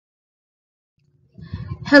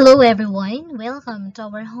Hello everyone, welcome to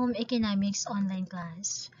our home economics online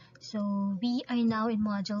class. So we are now in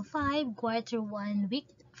module 5, quarter 1, week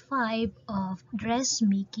 5 of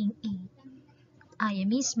dressmaking A. I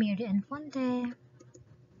am Miss Mary Fonte.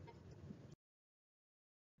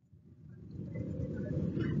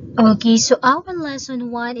 Okay, so our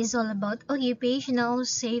lesson 1 is all about occupational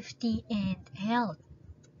safety and health.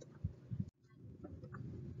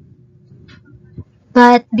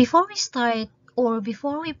 But before we start or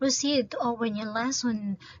before we proceed to our new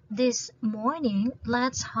lesson this morning,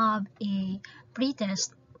 let's have a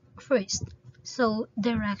pretest first. So,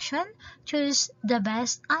 direction, choose the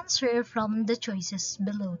best answer from the choices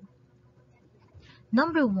below.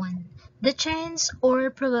 Number 1. The chance or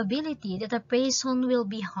probability that a person will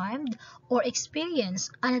be harmed or experience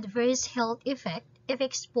an adverse health effect if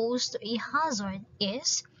exposed to a hazard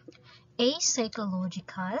is A.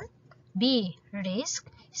 Psychological, B. Risk,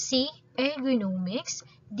 C. Ergonomics,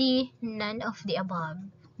 D. None of the above.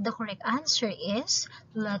 The correct answer is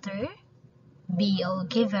letter B.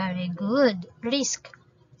 Okay, very good. Risk.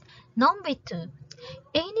 Number 2.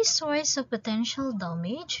 Any source of potential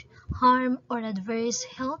damage, harm, or adverse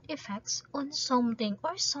health effects on something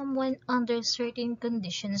or someone under certain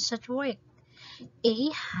conditions at work.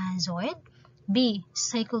 A. Hazard, B.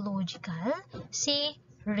 Psychological, C.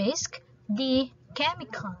 Risk, D.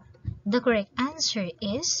 Chemical. The correct answer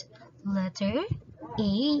is letter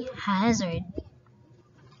A. Hazard.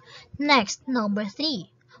 Next, number 3.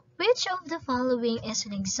 Which of the following is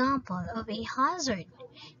an example of a hazard?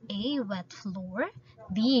 A. Wet floor,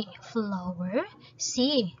 B. Flower,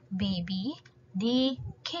 C. Baby, D.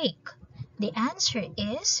 Cake. The answer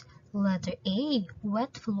is letter A.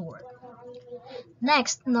 Wet floor.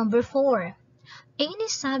 Next, number 4. Any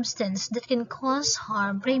substance that can cause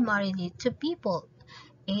harm primarily to people.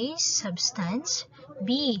 A. Substance,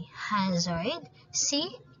 B. Hazard,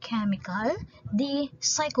 C. Chemical, D.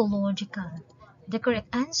 Psychological. The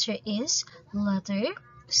correct answer is letter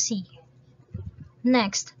C.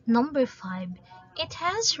 Next, number 5. It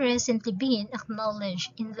has recently been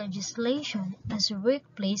acknowledged in legislation as a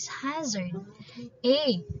workplace hazard.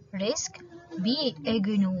 A. Risk, B.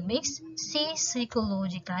 Ergonomics, C.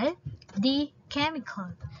 Psychological, D. Chemical.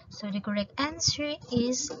 So the correct answer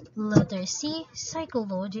is letter C.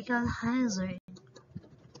 Psychological hazard.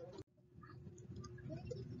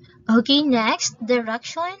 Okay, next,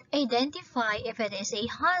 direction. Identify if it is a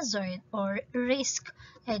hazard or risk.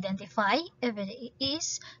 Identify if it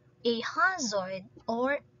is a hazard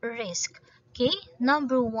or risk. Okay,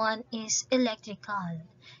 number 1 is electrical.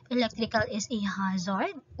 Electrical is a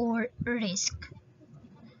hazard or risk.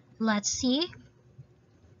 Let's see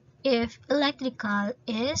if electrical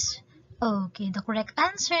is okay. The correct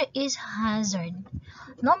answer is hazard.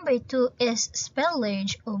 Number 2 is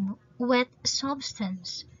spillage of wet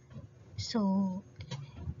substance. So,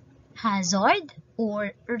 hazard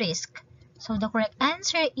or risk. So, the correct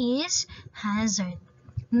answer is hazard.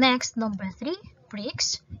 Next, number 3,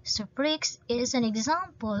 pricks. So, pricks is an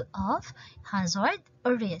example of hazard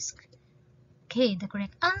or risk. Okay, the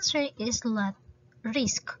correct answer is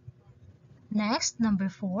risk. Next, number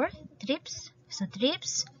 4, trips. So,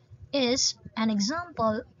 trips is an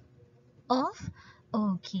example of,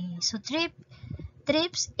 okay, so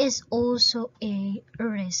trips is also a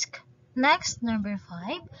risk. Next, number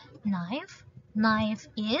 5, knife. Knife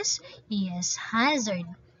is, yes, hazard.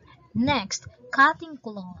 Next, cutting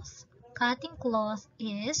cloth. Cutting cloth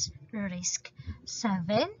is risk.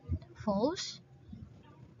 7, false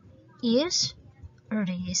is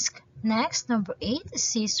risk. Next, number 8,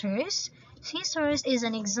 scissors. Scissors is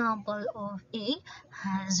an example of a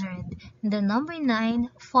hazard. The number 9,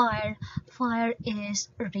 fire. Fire is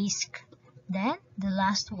risk. Then, the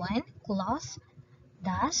last one, cloth,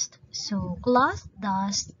 dust. So, cloth,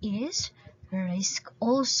 dust is risk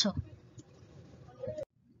also.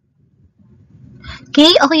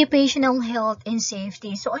 Okay, occupational health and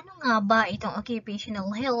safety. So, ano nga ba itong occupational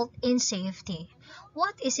health and safety?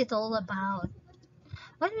 What is it all about?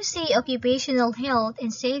 When we say occupational health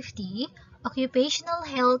and safety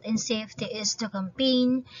is the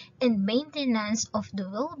campaign and maintenance of the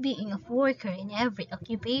well-being of worker in every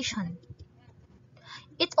occupation.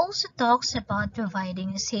 It also talks about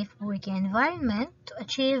providing a safe working environment to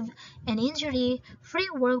achieve an injury-free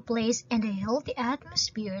workplace and a healthy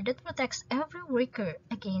atmosphere that protects every worker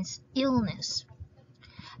against illness.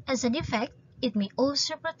 As an effect, it may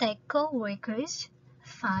also protect co-workers,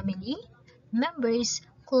 family members,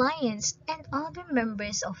 clients, and other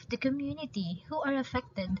members of the community who are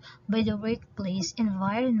affected by the workplace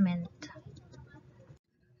environment.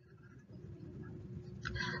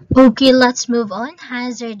 Okay, let's move on.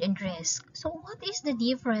 Hazard and risk. So what is the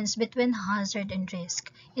difference between hazard and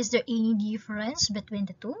risk? Is there any difference between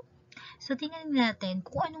the two? So tingnan natin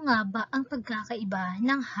kung ano nga ba ang pagkakaiba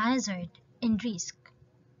ng hazard and risk.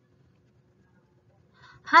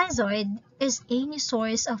 Hazard is any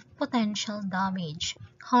source of potential damage,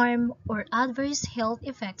 harm, or adverse health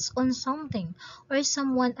effects on something or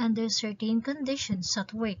someone under certain conditions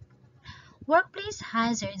at work. Workplace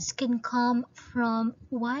hazards can come from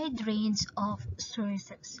wide range of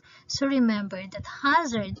sources. So remember that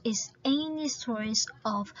hazard is any source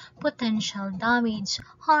of potential damage,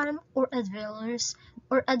 harm, or adverse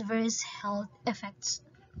health effects.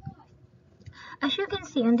 As you can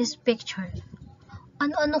see in this picture,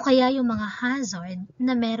 ano-ano kaya yung mga hazard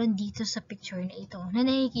na meron dito sa picture na ito na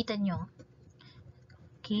nakikita nyo?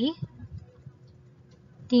 Okay?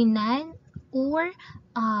 Tingnan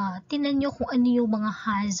nyo kung ano yung mga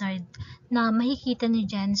hazard na makikita nyo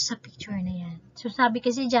dyan sa picture na yan. So, sabi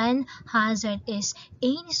kasi dyan, hazard is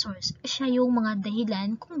any source. Siya yung mga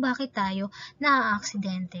dahilan kung bakit tayo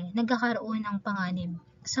naaaksidente, nagkakaroon ng panganib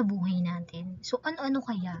sa buhay natin. So, ano-ano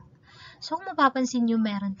kaya? So, kung mapapansin nyo,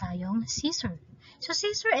 meron tayong scissor. So,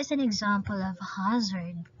 scissor is an example of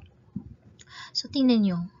hazard. So, tingnan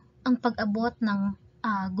nyo, ang pag-abot ng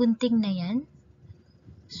gunting na yan.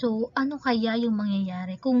 So, ano kaya yung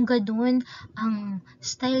mangyayari kung ganoon ang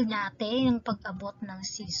style natin ng pag-abot ng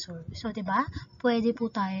scissor? So, 'di ba? Pwede po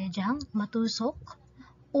tayo diyang matusok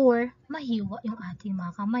or mahiwa yung ating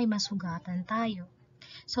mga kamay, masugatan tayo.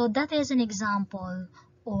 So, that is an example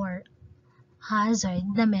or hazard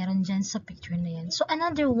na meron dyan sa picture na yan. So,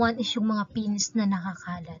 another one is yung mga pins na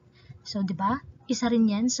nakakalat. So, di ba? Isa rin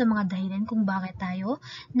yan sa mga dahilan kung bakit tayo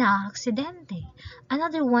na-aksidente.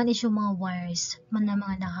 Another one is yung mga wires na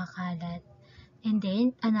mga nakakalat. And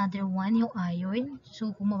then, another one yung iron.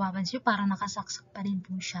 So, kung mapapansin, parang nakasaksak pa rin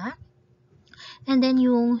po siya. And then,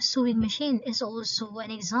 yung sewing machine is also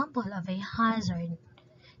an example of a hazard.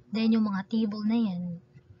 Then, yung mga table na yan.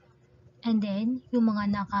 And then, yung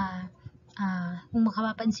mga kung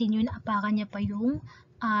makapapansin nyo, naapakan niya pa yung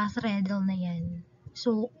threadle na yan.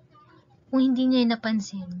 So, kung hindi niya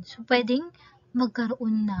napansin, so pwedeng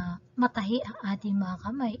magkaroon na matahi ang ating mga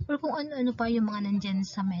kamay or kung ano-ano pa yung mga nandyan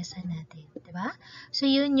sa mesa natin. Diba? So,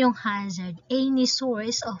 yun yung hazard. Any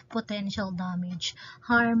source of potential damage,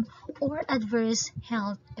 harm, or adverse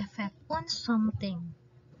health effect on something.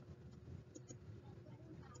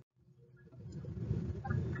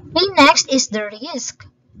 Okay, next is the risk.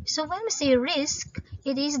 So when we say risk,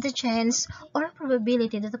 it is the chance or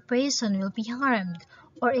probability that a person will be harmed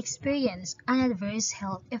or experience an adverse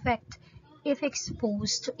health effect if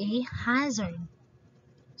exposed to a hazard.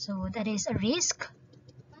 So that is a risk.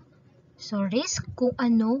 So risk kung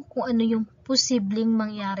ano yung posibleng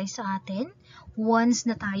mangyari sa atin once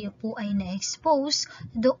na tayo po ay na-expose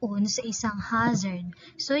doon sa isang hazard.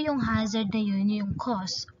 So yung hazard na yun yung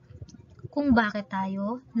cause kung bakit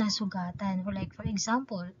tayo nasugatan. Like for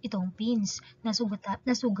example, itong pins,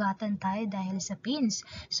 nasugatan tayo dahil sa pins.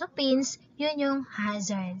 So pins, yun yung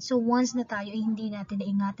hazard. So once na tayo hindi natin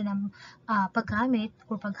naingatan ng paggamit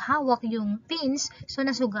o paghawak yung pins, so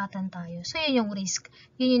nasugatan tayo. So yun yung risk.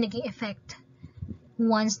 Yun yung naging effect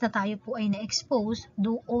once na tayo po ay na-expose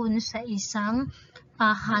doon sa isang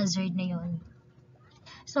hazard na yun.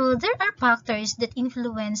 So there are factors that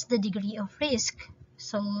influence the degree of risk.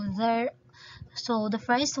 So the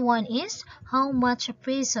first one is how much a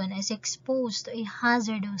person is exposed to a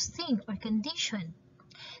hazardous thing or condition.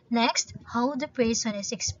 Next, how the person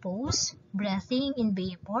is exposed, breathing in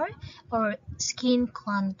vapor or skin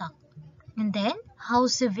contact. And then, how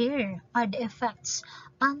severe are the effects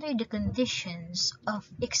under the conditions of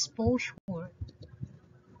exposure.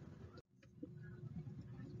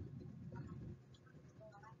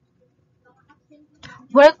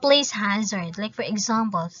 Workplace hazard, like for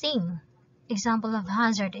example, thing. Example of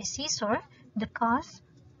hazard is scissor, the cause,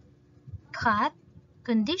 cut,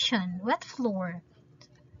 condition, wet floor,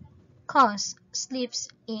 cause,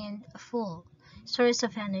 slips in full, source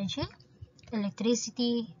of energy,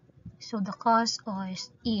 electricity, so the cause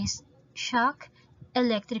is shock,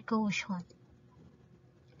 electrocution.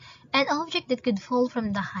 An object that could fall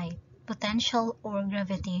from the height, potential or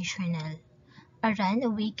gravitational. A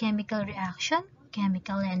runaway chemical reaction,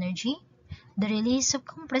 chemical energy, the release of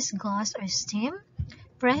compressed gas or steam,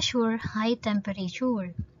 pressure, high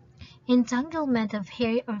temperature, entanglement of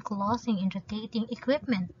hair or clothing in rotating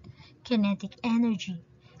equipment, kinetic energy,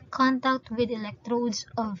 contact with electrodes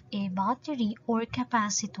of a battery or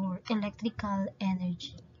capacitor, electrical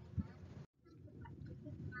energy.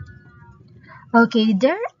 Okay,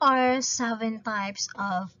 there are 7 types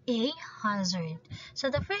of a hazard. So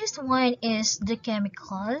the first one is the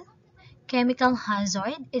chemical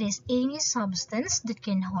hazard. It is any substance that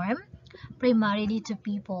can harm primarily to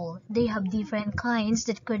people. They have different kinds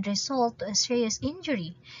that could result to a serious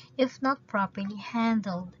injury if not properly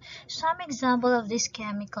handled. Some example of these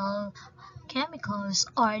chemicals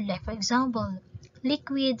are, like for example,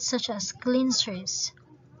 liquids such as cleansers,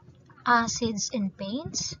 acids and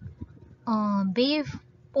paints,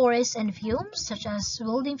 vapors and fumes such as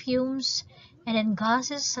welding fumes, and then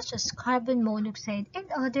gases such as carbon monoxide and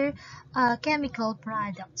other chemical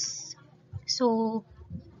products. So,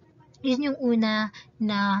 yun yung una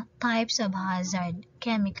na types of hazard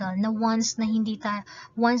chemical na once na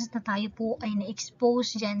tayo po ay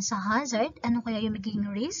na-expose dyan sa hazard, ano kaya yung magiging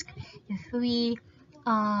risk? If we,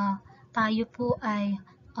 tayo po ay,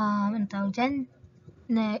 ano tawag dyan,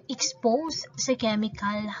 na-expose sa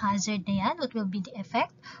chemical hazard na yan, what will be the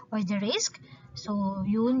effect or the risk? So,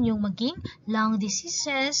 yun yung maging lung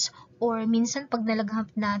diseases or minsan pag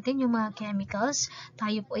nalaghap natin yung mga chemicals,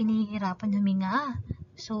 tayo po ay nahihirapan huminga.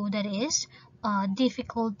 So, that is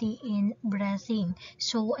difficulty in breathing.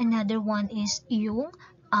 So, another one is yung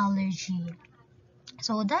allergy.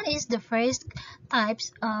 So, that is the first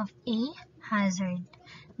types of a hazard.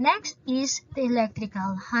 Next is the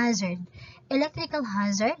electrical hazard. Electrical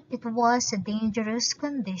hazard, it was a dangerous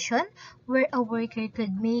condition where a worker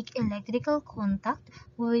could make electrical contact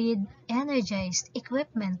with energized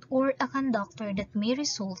equipment or a conductor that may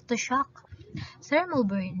result to shock, thermal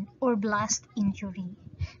burn, or blast injury.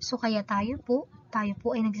 So kaya tayo po ay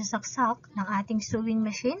nagsasaksak ng ating sewing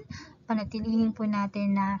machine, panatilihin po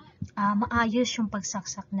natin na maayos yung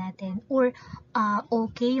pagsaksak natin or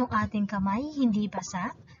okay yung ating kamay, hindi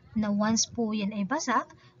basa, na once po yan ay basa,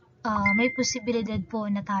 may posibilidad po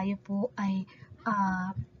na tayo po ay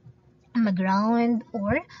mag-ground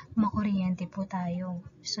or makuryente po tayo.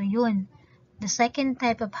 So yun, the second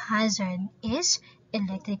type of hazard is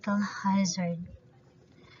electrical hazard.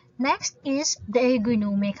 Next is the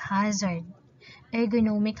ergonomic hazard.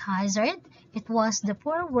 Ergonomic hazard, it was the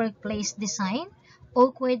poor workplace design,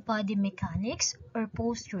 awkward body mechanics or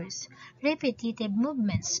postures, repetitive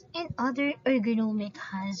movements, and other ergonomic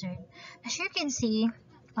hazard. As you can see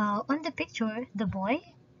on the picture, the boy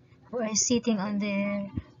who is sitting on the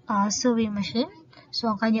sewing machine. So,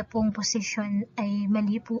 ang kanya pong position ay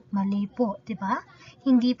mali po, di ba?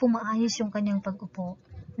 Hindi po maayos yung kanyang pag-upo.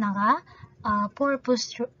 Poor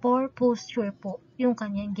posture po yung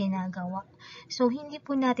kanyang ginagawa. So, hindi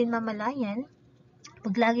po natin mamalayan,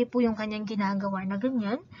 pag lagi po yung kanyang ginagawa na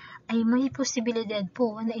ganyan, ay may posibilidad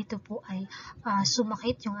po na ito po ay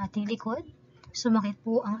sumakit yung ating likod, sumakit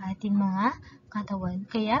po ang ating mga katawan.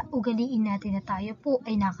 Kaya, ugaliin natin na tayo po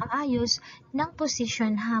ay nakaayos ng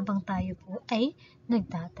posisyon habang tayo po ay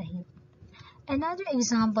nagtatahi. Another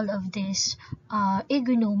example of this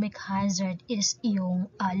ergonomic hazard is yung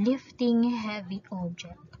lifting heavy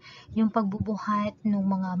object. Yung pagbubuhat ng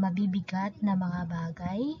mga mabibigat na mga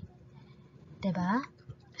bagay. Diba?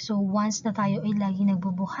 So, once na tayo ay lagi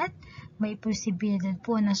nagbubuhat, may posibilidad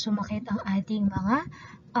po na sumakit ang ating mga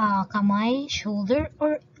kamay, shoulder,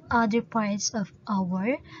 or other parts of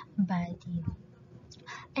our body.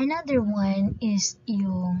 Another one is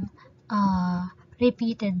yung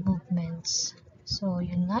repeated movements. So,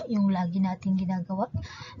 yun nga, yung lagi natin ginagawa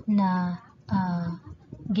na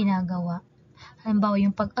ginagawa. Halimbawa,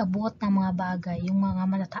 yung pag-abot ng mga bagay, yung mga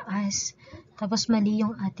matataas, tapos mali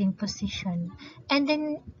yung ating position. And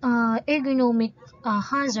then, ergonomic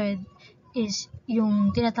hazard is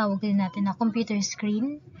yung tinatawag din natin na computer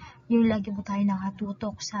screen. Yung lagi po tayo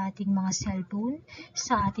nakatutok sa ating mga cellphone,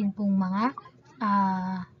 sa ating pong mga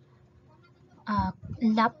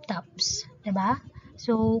laptops, diba?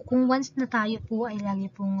 So, kung once na tayo po ay lagi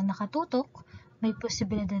pong nakatutok, may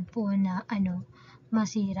posibilidad po na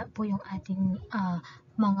masira po yung ating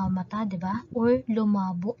mga mata, diba? Or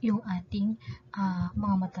lumabo yung ating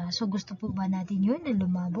mga mata. So, gusto po ba natin yun na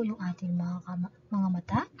lumabo yung ating mga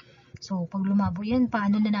mata? So, pag lumabo yan,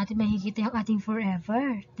 paano na natin makikita yung ating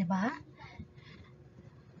forever, diba?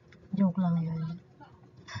 Joke lang yun.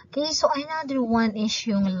 Okay, so another one is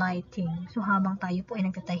yung lighting. So, habang tayo po ay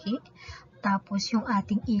nagtatahi, tapos yung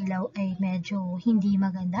ating ilaw ay medyo hindi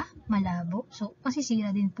maganda, malabo. So, masisira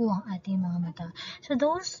din po ang ating mga mata. So,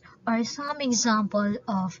 those are some example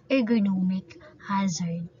of ergonomic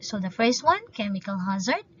hazard. So, the first one, chemical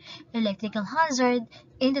hazard, electrical hazard,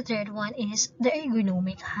 and the third one is the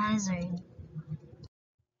ergonomic hazard.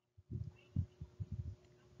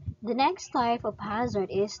 The next type of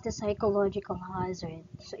hazard is the psychological hazard.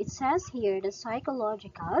 So it says here that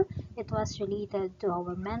psychological, it was related to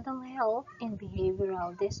our mental health and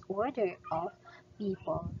behavioral disorder of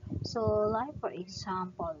people. So like for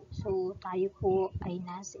example, so tayo po ay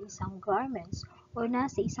nasa isang garments or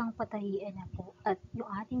nasa isang patahian na po at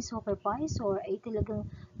yung ating supervisor ay talagang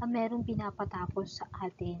merong pinapatapos sa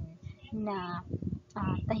atin na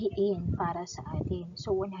tahiin para sa atin.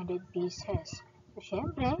 So 100 pieces. So,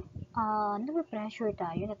 syempre, nape-pressure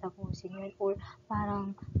tayo na tapusin yun or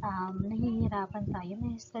parang nahihirapan tayo,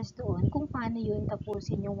 may stress doon kung paano yun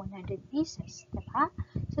tapusin yung 100 pieces, diba?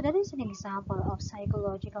 So, that is an example of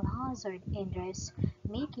psychological hazard in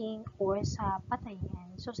dressmaking or sa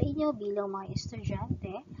patayan. So, sa inyo bilang mga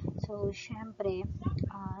estudyante, so, syempre,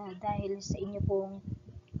 dahil sa inyo pong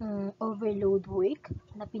overload work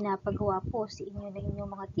na pinapagawa po sa inyo ng inyong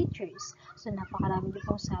mga teachers. So, napakarami din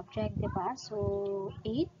pong subject, di ba? So,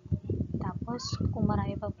 8. Tapos, kung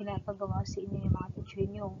marami pang pinapagawa sa inyo yung mga teacher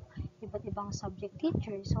nyo, iba't ibang subject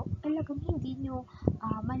teacher, so, talagang hindi nyo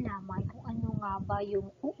malaman kung ano nga ba yung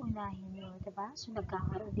uunahin nyo, di ba? So,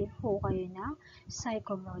 nagkakaroon din po kayo ng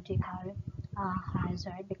psychological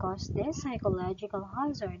hazard because this psychological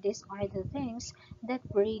hazard, these are the things that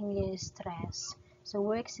bring you stress. So,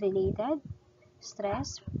 works-related,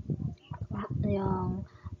 stress, yung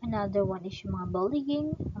another one is yung mga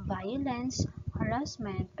bullying, violence,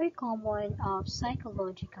 harassment, or common of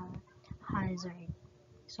psychological hazard.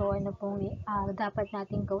 So, ano pong dapat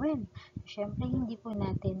natin gawin? Siyempre, hindi po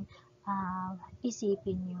natin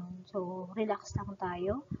isipin yun. So, relax lang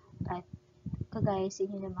tayo at kagaya sa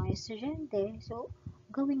inyo ng mga estudyante, so,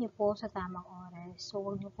 gawin niyo po sa tamang oras. So,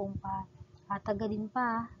 huwag niyo pong tagalin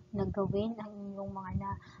pa na gawin ang inyong mga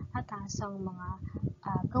naatasang mga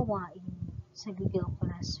gawain sa Google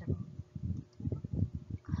Classroom.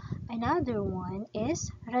 Another one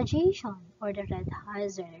is radiation or the red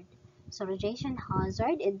hazard. So radiation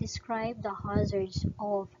hazard, it describes the hazards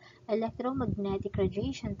of electromagnetic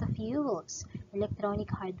radiation to fuels,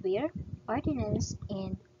 electronic hardware, ordnance,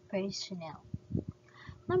 and personnel.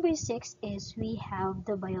 Number 6 is we have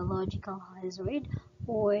the biological hazard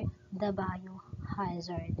or the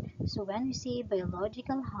biohazard. So when we say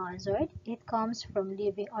biological hazard, it comes from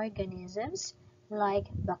living organisms like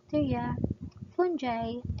bacteria,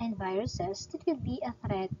 fungi, and viruses that could be a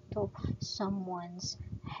threat to someone's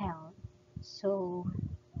health. So,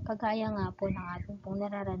 kagaya nga po ng ating pong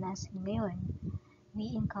nararanasan ngayon,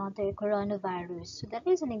 we encounter coronavirus. So that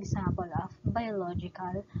is an example of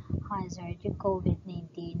biological hazard, yung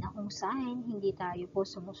COVID-19, na kung saan hindi tayo po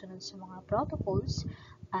sumusunod sa mga protocols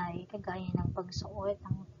ay kagaya ng pagsuot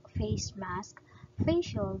ng face mask,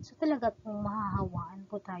 face shield, so talaga pong mahahawaan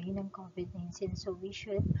po tayo ng COVID-19. So we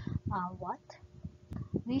should,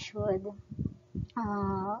 We should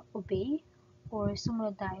obey or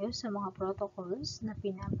sumunod tayo sa mga protocols na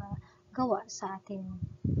pinapagawa sa atin.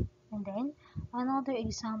 And then, another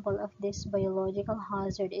example of this biological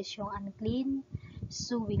hazard is yung unclean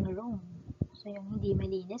sewing room. So, yung hindi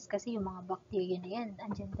malinis kasi yung mga bacteria na yan,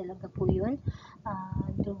 andyan talaga po yun,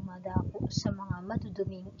 dumadapo sa mga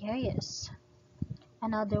maduduming areas.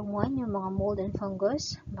 Another one, yung mga mold and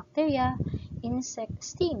fungus, bacteria, insect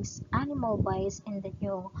stings, animal bites, and then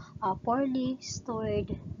yung poorly stored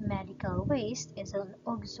medical waste is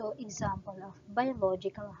also example of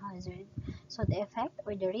biological hazard. So the effect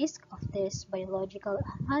or the risk of this biological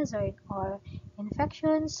hazard are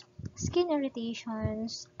infections, skin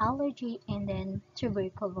irritations, allergy, and then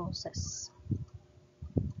tuberculosis.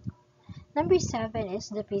 Number 7 is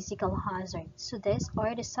the physical hazard. So these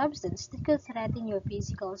are the substances that could threaten your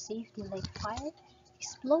physical safety like fire,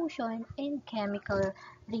 explosion, and chemical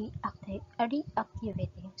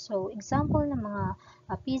reactivity. So example ng mga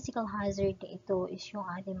physical hazard na ito is yung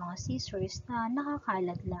ating mga scissors na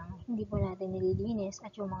nakakalat lang, hindi po natin nililinis,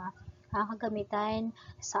 at yung mga kagamitan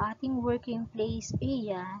sa ating working place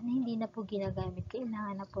area na hindi na po ginagamit,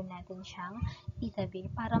 kailangan na po natin siyang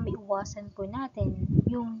itabi para maiwasan po natin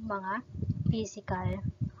yung mga physical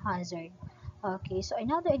hazard. Okay, so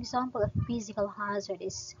another example of physical hazard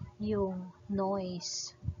is yung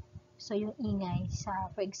noise. So yung ingay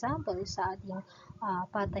for example, sa ating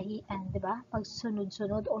patahian, 'di ba? Pag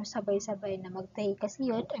sunod-sunod or sabay-sabay na magtahi kasi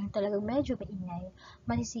yun ay talagang medyo maingay,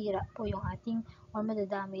 masisira po yung ating or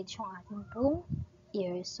madadamage yung ating pong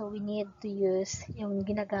ears. So we need to use yung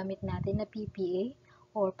ginagamit natin na PPA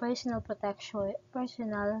or personal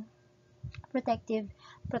protective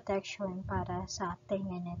protection para sa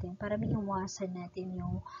tenga natin, para maiwasan natin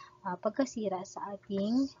yung pagkasira sa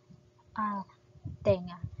ating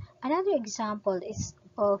tenga. Another example is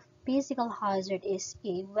of physical hazard is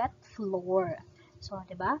a wet floor. So,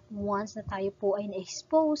 diba? Once na tayo po ay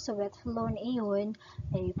na-expose sa wet floor na iyon,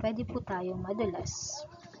 ay pwede po tayong madulas.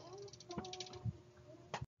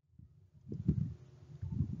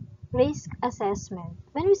 Risk assessment.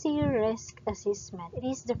 When we say risk assessment, it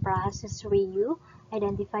is the process where you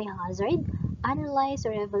identify hazard, analyze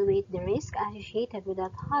or evaluate the risk associated with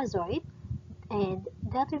that hazard, and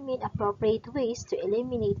determine appropriate ways to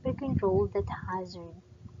eliminate or control that hazard.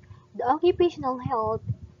 The occupational health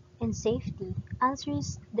and safety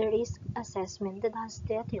answers the risk assessment that has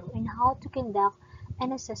detail in how to conduct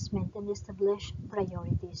an assessment and establish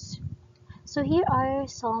priorities. So here are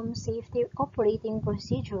some safety operating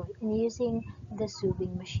procedures in using the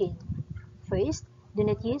sewing machine. First, do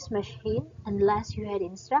not use machine unless you had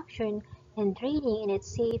instruction and training in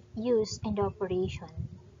its safe use and operation.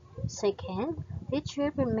 Second,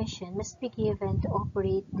 teacher permission must be given to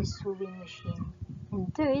operate the sewing machine.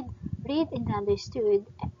 And third, read and understood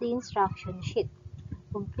the instruction sheet.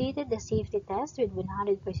 Completed the safety test with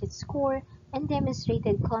 100% score and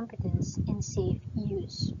demonstrated competence in safe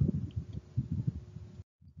use.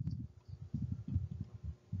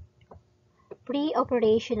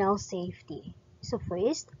 Pre-operational safety. So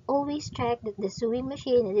first, always check that the sewing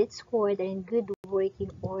machine and its cord are in good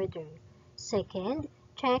working order. Second,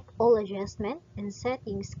 check all adjustments and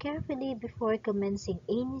settings carefully before commencing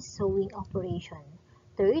any sewing operation.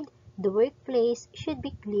 Third, the workplace should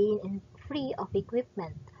be clean and free of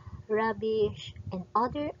equipment, rubbish, and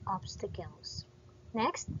other obstacles.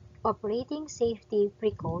 Next, operating safety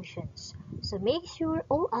precautions. So make sure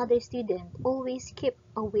all other students always keep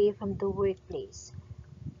away from the workplace.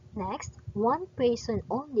 Next, one person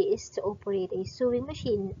only is to operate a sewing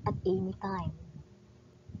machine at any time.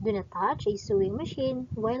 Do not touch a sewing machine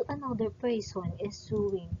while another person is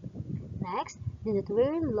sewing. Next, do not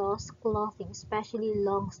wear loose clothing, especially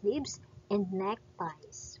long sleeves and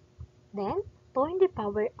neckties. Then, turn the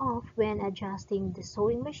power off when adjusting the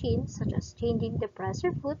sewing machine, such as changing the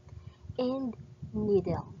presser foot and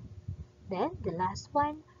needle. Then, the last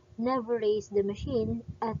one, never raise the machine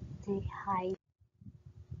at the height.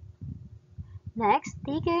 Next,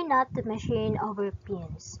 take care not to machine over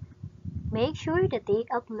pins. Make sure the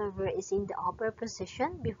take-out lever is in the upper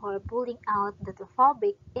position before pulling out the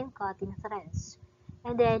fabric and cutting threads.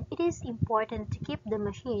 And then, it is important to keep the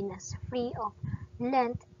machine as free of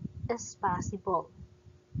length as possible.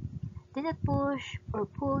 Do not push or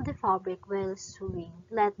pull the fabric while sewing.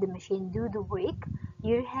 Let the machine do the work.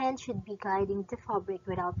 Your hand should be guiding the fabric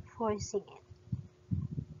without forcing it.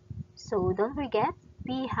 So don't forget,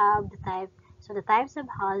 we have the types of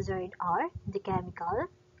hazard are the chemical,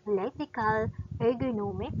 electrical,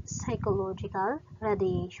 ergonomic, psychological,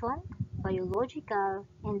 radiation, biological,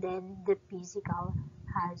 and then the physical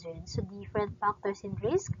hazard. So different factors in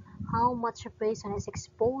risk, how much a person is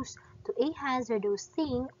exposed to a hazardous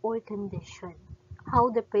thing or condition, how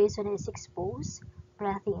the person is exposed,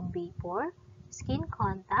 breathing in vapor, skin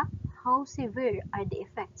contact, how severe are the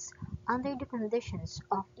effects under the conditions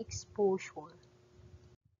of exposure.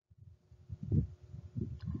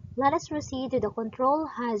 Let us proceed to the control,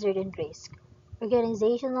 hazard, and risk.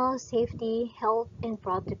 Organizational, safety, health, and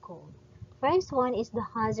protocol. First one is the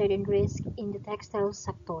hazard and risk in the textile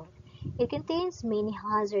sector. It contains many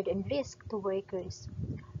hazard and risk to workers,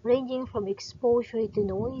 ranging from exposure to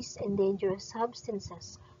noise and dangerous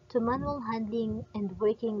substances to manual handling and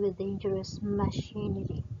working with dangerous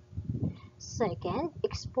machinery. Second,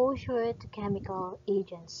 exposure to chemical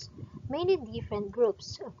agents. Many different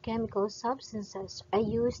groups of chemical substances are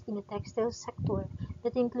used in the textile sector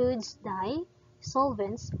that includes dye,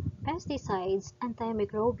 solvents, pesticides,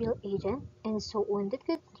 antimicrobial agents, and so on that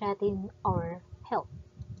could threaten our health.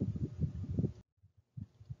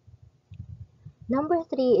 Number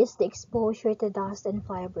three is the exposure to dust and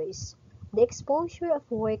fibers. The exposure of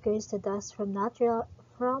workers to dust from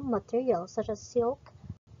materials such as silk,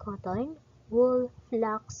 cotton, wool,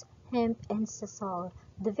 flax, hemp, and sisal.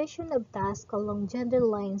 Division of tasks along gender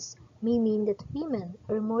lines may mean that women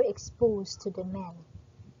are more exposed to the men.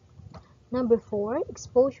 Number four,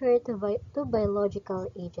 exposure to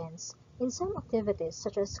biological agents. In some activities,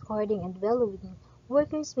 such as carding and bellowing,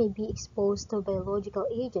 workers may be exposed to biological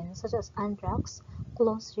agents such as anthrax,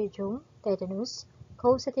 clostridium, tetanus,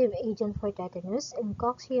 causative agent for tetanus, and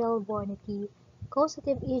coccial bornitis,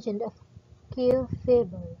 causative agent of Q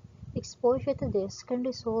fever. Exposure to this can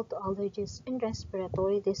result to allergies and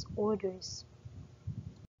respiratory disorders.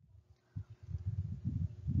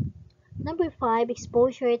 Number five,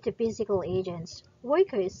 exposure to physical agents.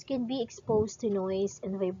 Workers can be exposed to noise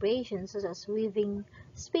and vibrations such as weaving,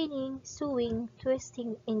 spinning, sewing,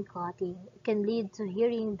 twisting, and cutting. It can lead to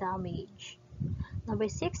hearing damage. Number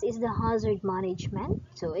 6 is the hazard management.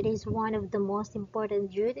 So it is one of the most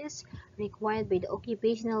important duties required by the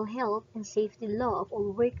occupational health and safety law of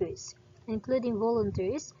all workers, including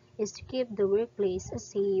volunteers, is to keep the workplace as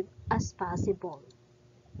safe as possible.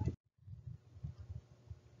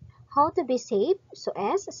 How to be safe? So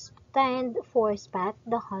S, stand for spot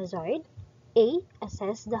the hazard. A,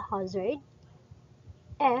 assess the hazard.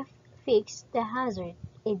 F, fix the hazard.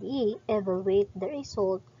 And E, evaluate the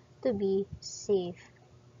result to be safe.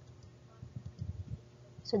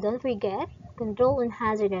 So don't forget, control on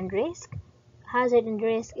hazard and risk. Hazard and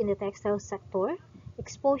risk in the textile sector,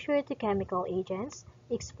 exposure to chemical agents,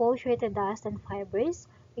 exposure to dust and fibers,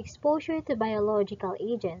 exposure to biological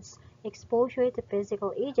agents, exposure to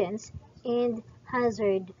physical agents, and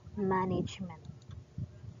hazard management.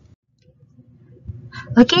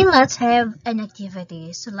 Okay, let's have an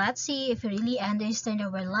activity. So let's see if you really understand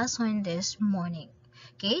our lesson this morning.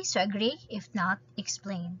 Okay, so agree. If not,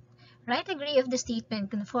 explain. Write agree if the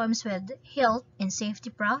statement conforms with health and safety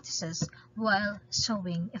practices while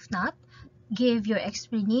sewing. If not, give your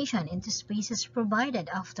explanation in the spaces provided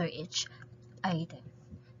after each item.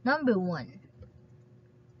 Number 1.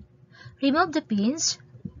 Remove the pins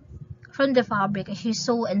from the fabric as you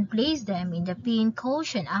sew and place them in the pin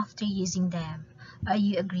cushion after using them. Are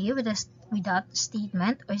you agree with that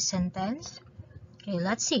statement or sentence? Okay,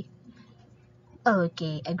 let's see.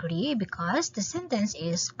 Okay, agree because the sentence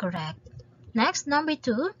is correct. Next, number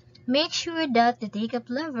 2. Make sure that the take-up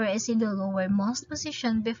lever is in the lowermost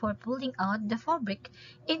position before pulling out the fabric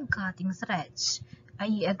in cutting threads. Are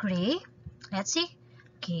you agree? Let's see.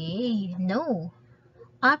 Okay, no.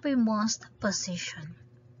 Uppermost position.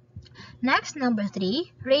 Next, number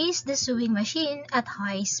 3, raise the sewing machine at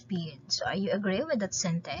high speed. So are you agree with that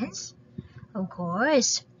sentence? Of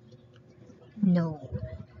course. No.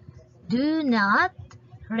 Do not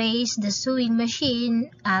raise the sewing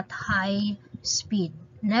machine at high speed.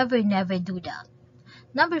 Never, never do that.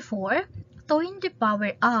 Number 4, turn the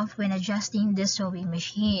power off when adjusting the sewing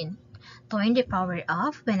machine. Turn the power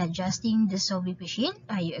off when adjusting the sewing machine.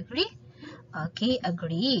 Are you agree? Okay,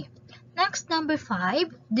 agree. Next, number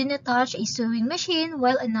 5, do not touch a sewing machine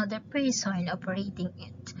while another person operating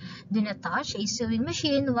it. Do not touch a sewing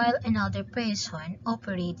machine while another person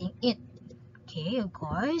operating it. Okay, of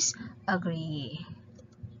course, agree.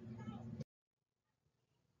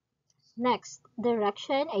 Next,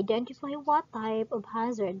 direction. Identify what type of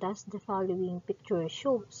hazard does the following picture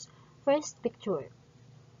shows. First picture.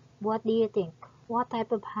 What do you think? What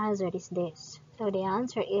type of hazard is this? So the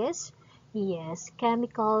answer is yes,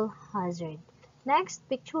 chemical hazard. Next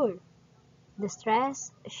picture. The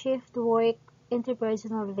stress, shift work,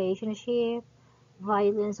 interpersonal relationship,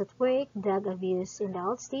 violence at work, drug abuse in the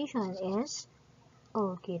outstation is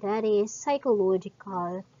okay, that is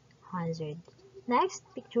psychological hazard. Next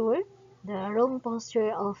picture, the wrong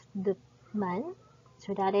posture of the man.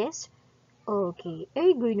 So that is okay,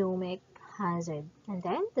 ergonomic hazard. And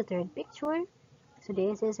then the third picture. So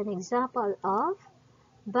this is an example of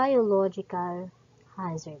biological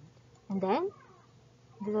hazard. And then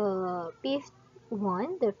the fifth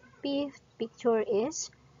picture is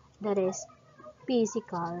that is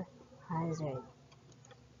physical hazard.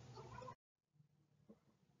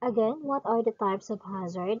 Again, what are the types of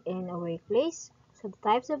hazard in a workplace? So the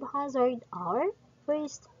types of hazard are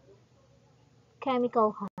first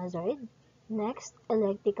chemical hazard, next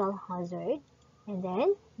electrical hazard, and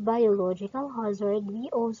then biological hazard. We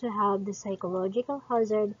also have the psychological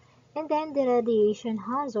hazard, and then the radiation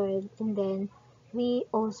hazard, and then we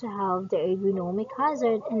also have the ergonomic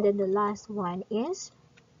hazard, and then the last one is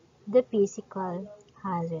the physical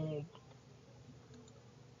hazard.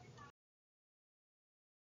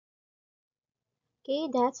 Okay,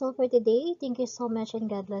 that's all for today. Thank you so much and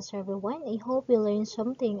God bless everyone. I hope you learned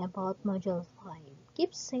something about Module 5.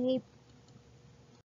 Keep safe.